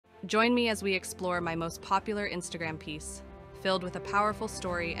Join me as we explore my most popular Instagram piece, filled with a powerful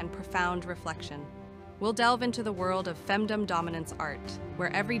story and profound reflection. We'll delve into the world of femdom dominance art,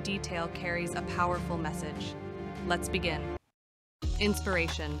 where every detail carries a powerful message. Let's begin.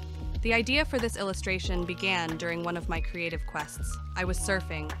 Inspiration. The idea for this illustration began during one of my creative quests. I was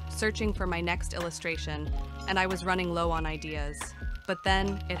surfing, searching for my next illustration, and I was running low on ideas. But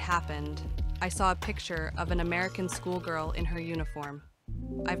then it happened. I saw a picture of an American schoolgirl in her uniform.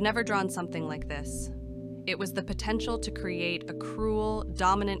 I've never drawn something like this. It was the potential to create a cruel,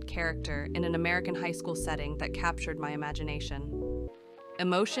 dominant character in an American high school setting that captured my imagination.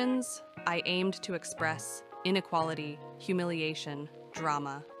 Emotions I aimed to express: inequality, humiliation,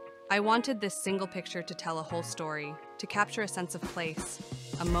 drama. I wanted this single picture to tell a whole story, to capture a sense of place,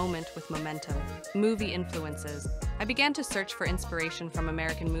 a moment with momentum. Movie influences. I began to search for inspiration from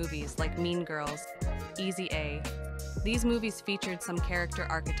American movies like Mean Girls, Easy A. These movies featured some character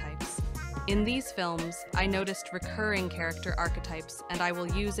archetypes. In these films, I noticed recurring character archetypes, and I will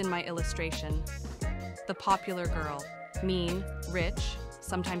use in my illustration. The popular girl, mean, rich,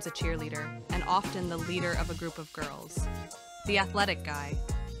 sometimes a cheerleader, and often the leader of a group of girls. The athletic guy,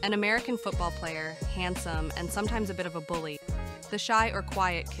 an American football player, handsome, and sometimes a bit of a bully. The shy or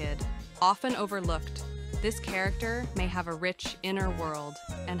quiet kid, often overlooked. This character may have a rich inner world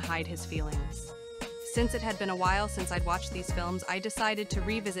and hide his feelings. Since it had been a while since I'd watched these films, I decided to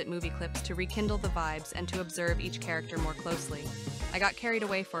revisit movie clips to rekindle the vibes and to observe each character more closely. I got carried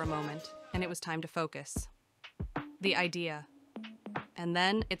away for a moment, and it was time to focus. The idea. And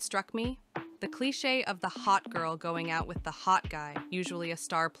then it struck me. The cliché of the hot girl going out with the hot guy, usually a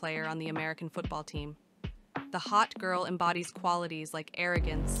star player on the American football team. The hot girl embodies qualities like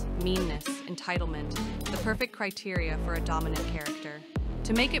arrogance, meanness, entitlement, the perfect criteria for a dominant character.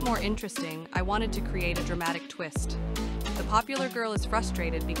 To make it more interesting, I wanted to create a dramatic twist. The popular girl is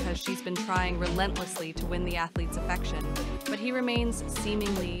frustrated because she's been trying relentlessly to win the athlete's affection, but he remains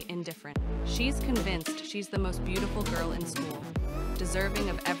seemingly indifferent. She's convinced she's the most beautiful girl in school, deserving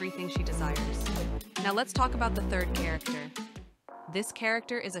of everything she desires. Now let's talk about the third character. This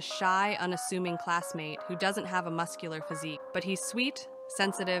character is a shy, unassuming classmate who doesn't have a muscular physique, but he's sweet,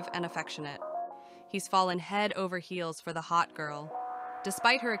 sensitive, and affectionate. He's fallen head over heels for the hot girl.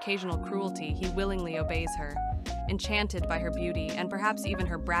 Despite her occasional cruelty, he willingly obeys her, enchanted by her beauty and perhaps even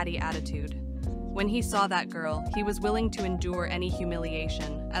her bratty attitude. When he saw that girl, he was willing to endure any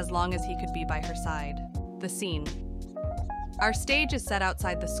humiliation as long as he could be by her side. The scene. Our stage is set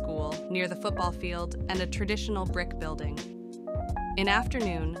outside the school, near the football field and a traditional brick building. In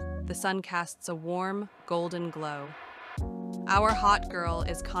afternoon, the sun casts a warm, golden glow. Our hot girl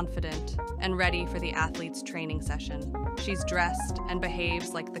is confident and ready for the athlete's training session. She's dressed and behaves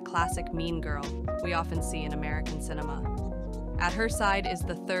like the classic mean girl we often see in American cinema. At her side is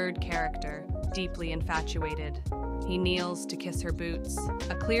the third character, deeply infatuated. He kneels to kiss her boots,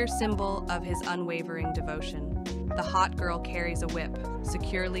 a clear symbol of his unwavering devotion. The hot girl carries a whip,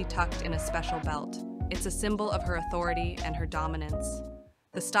 securely tucked in a special belt. It's a symbol of her authority and her dominance.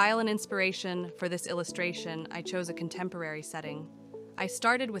 The style and inspiration for this illustration, I chose a contemporary setting. I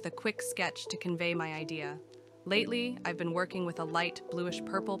started with a quick sketch to convey my idea. Lately, I've been working with a light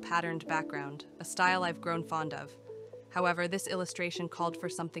bluish-purple patterned background, a style I've grown fond of. However, this illustration called for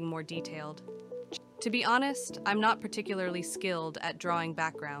something more detailed. To be honest, I'm not particularly skilled at drawing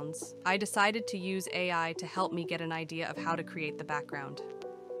backgrounds. I decided to use AI to help me get an idea of how to create the background.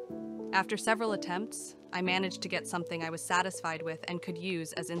 After several attempts, I managed to get something I was satisfied with and could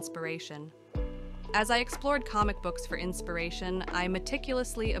use as inspiration. As I explored comic books for inspiration, I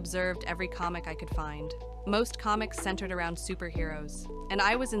meticulously observed every comic I could find. Most comics centered around superheroes, and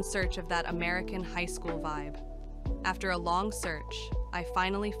I was in search of that American high school vibe. After a long search, I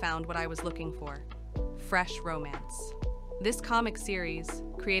finally found what I was looking for: fresh romance. This comic series,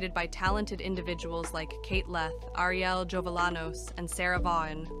 created by talented individuals like Kate Leth, Ariel Jovellanos, and Sarah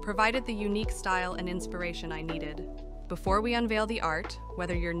Vaughan, provided the unique style and inspiration I needed. Before we unveil the art,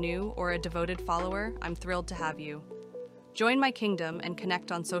 whether you're new or a devoted follower, I'm thrilled to have you. Join my kingdom and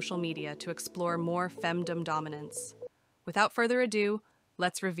connect on social media to explore more femdom dominance. Without further ado,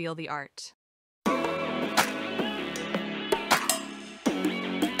 let's reveal the art.